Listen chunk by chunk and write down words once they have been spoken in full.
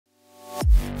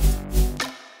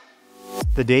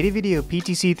The Datavideo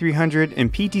PTC-300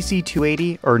 and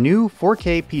PTC-280 are new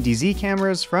 4K PTZ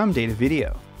cameras from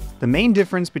Datavideo. The main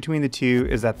difference between the two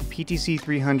is that the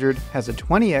PTC-300 has a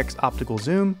 20x optical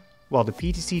zoom, while the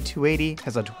PTC-280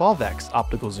 has a 12x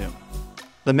optical zoom.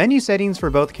 The menu settings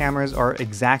for both cameras are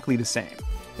exactly the same,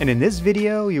 and in this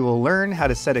video you will learn how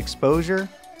to set exposure,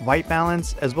 white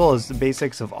balance, as well as the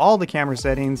basics of all the camera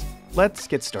settings. Let's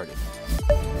get started.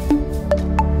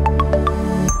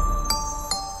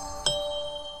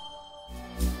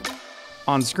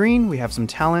 On screen, we have some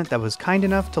talent that was kind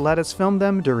enough to let us film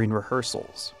them during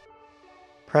rehearsals.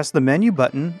 Press the menu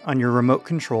button on your remote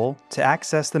control to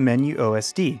access the menu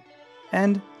OSD,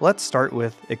 and let's start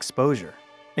with exposure.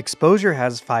 Exposure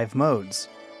has 5 modes.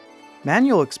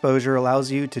 Manual exposure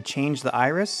allows you to change the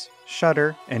iris,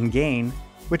 shutter, and gain,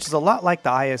 which is a lot like the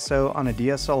ISO on a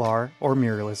DSLR or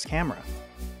mirrorless camera.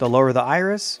 The lower the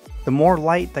iris, the more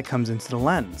light that comes into the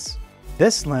lens.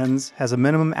 This lens has a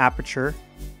minimum aperture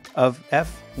of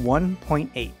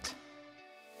f1.8.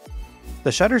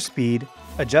 The shutter speed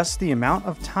adjusts the amount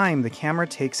of time the camera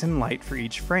takes in light for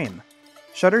each frame.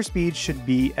 Shutter speed should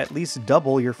be at least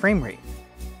double your frame rate.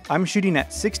 I'm shooting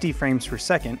at 60 frames per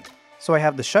second, so I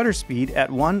have the shutter speed at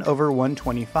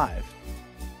 1/125.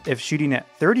 If shooting at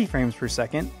 30 frames per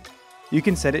second, you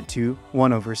can set it to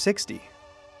 1/60.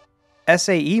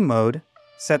 Sae Mode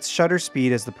sets shutter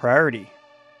speed as the priority,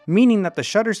 meaning that the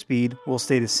shutter speed will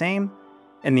stay the same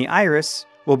and the iris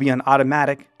will be on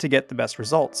automatic to get the best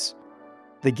results.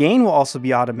 The gain will also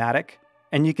be automatic,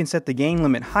 and you can set the gain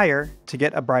limit higher to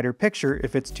get a brighter picture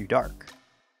if it's too dark.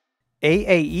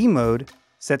 Aae Mode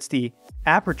sets the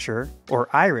aperture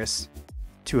or iris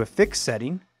to a fixed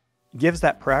setting, gives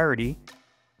that priority,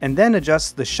 and then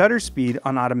adjusts the shutter speed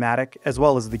on automatic as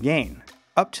well as the gain,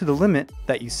 up to the limit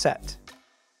that you set.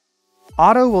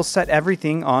 Auto will set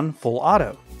everything on full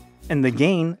auto, and the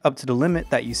gain up to the limit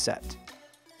that you set.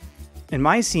 In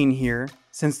my scene here,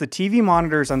 since the TV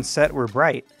monitors on set were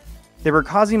bright, they were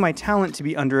causing my talent to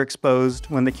be underexposed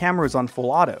when the camera was on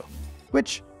full auto,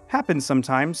 which happens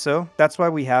sometimes, so that's why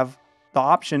we have the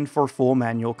option for full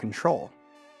manual control.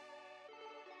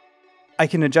 I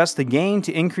can adjust the gain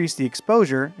to increase the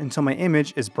exposure until my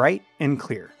image is bright and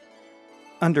clear.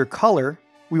 Under color,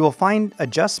 we will find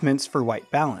adjustments for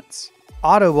white balance.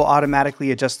 Auto will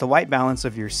automatically adjust the white balance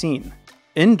of your scene.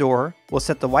 Indoor will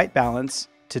set the white balance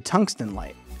to tungsten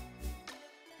light.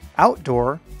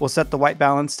 Outdoor will set the white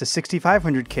balance to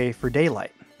 6500K for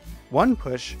daylight. One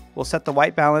push will set the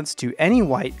white balance to any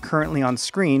white currently on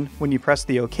screen when you press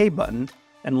the OK button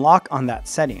and lock on that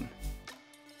setting.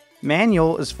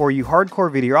 Manual is for you hardcore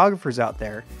videographers out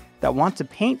there that want to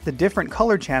paint the different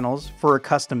color channels for a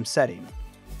custom setting.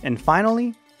 And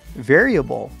finally,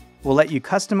 variable will let you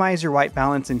customize your white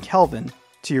balance in Kelvin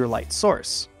to your light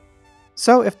source.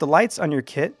 So if the lights on your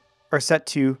kit are set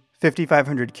to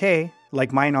 5500K,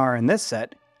 like mine are in this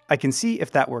set, I can see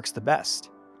if that works the best.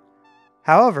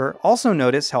 However, also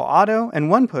notice how auto and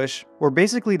one push were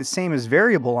basically the same as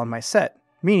variable on my set,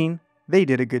 meaning they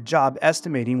did a good job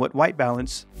estimating what white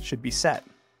balance should be set.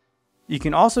 You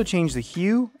can also change the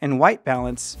hue and white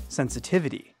balance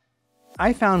sensitivity.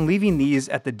 I found leaving these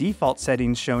at the default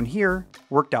settings shown here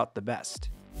worked out the best.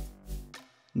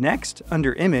 Next,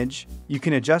 under image, you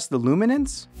can adjust the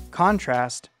luminance,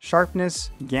 contrast,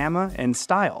 sharpness, gamma, and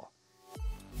style.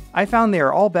 I found they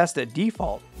are all best at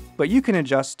default, but you can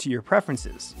adjust to your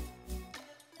preferences.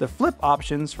 The flip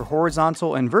options for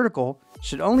horizontal and vertical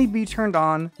should only be turned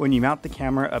on when you mount the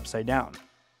camera upside down.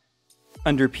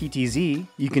 Under PTZ,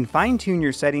 you can fine-tune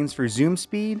your settings for zoom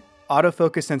speed,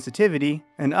 autofocus sensitivity,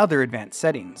 and other advanced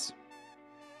settings.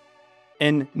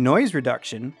 In noise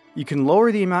reduction, you can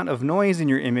lower the amount of noise in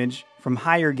your image from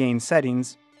higher gain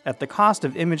settings at the cost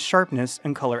of image sharpness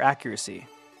and color accuracy.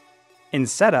 In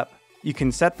setup, you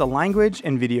can set the language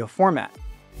and video format.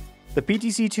 The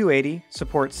PTC-280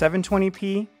 supports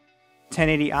 720p,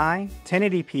 1080i,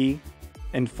 1080p,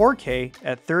 and 4K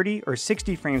at 30 or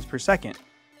 60 frames per second.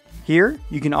 Here,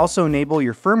 you can also enable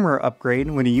your firmware upgrade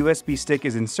when a USB stick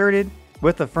is inserted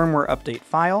with a firmware update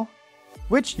file,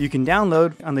 which you can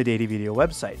download on the Datavideo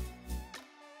website.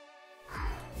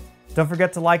 Don't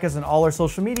forget to like us on all our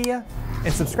social media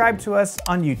and subscribe to us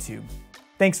on YouTube.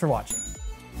 Thanks for watching.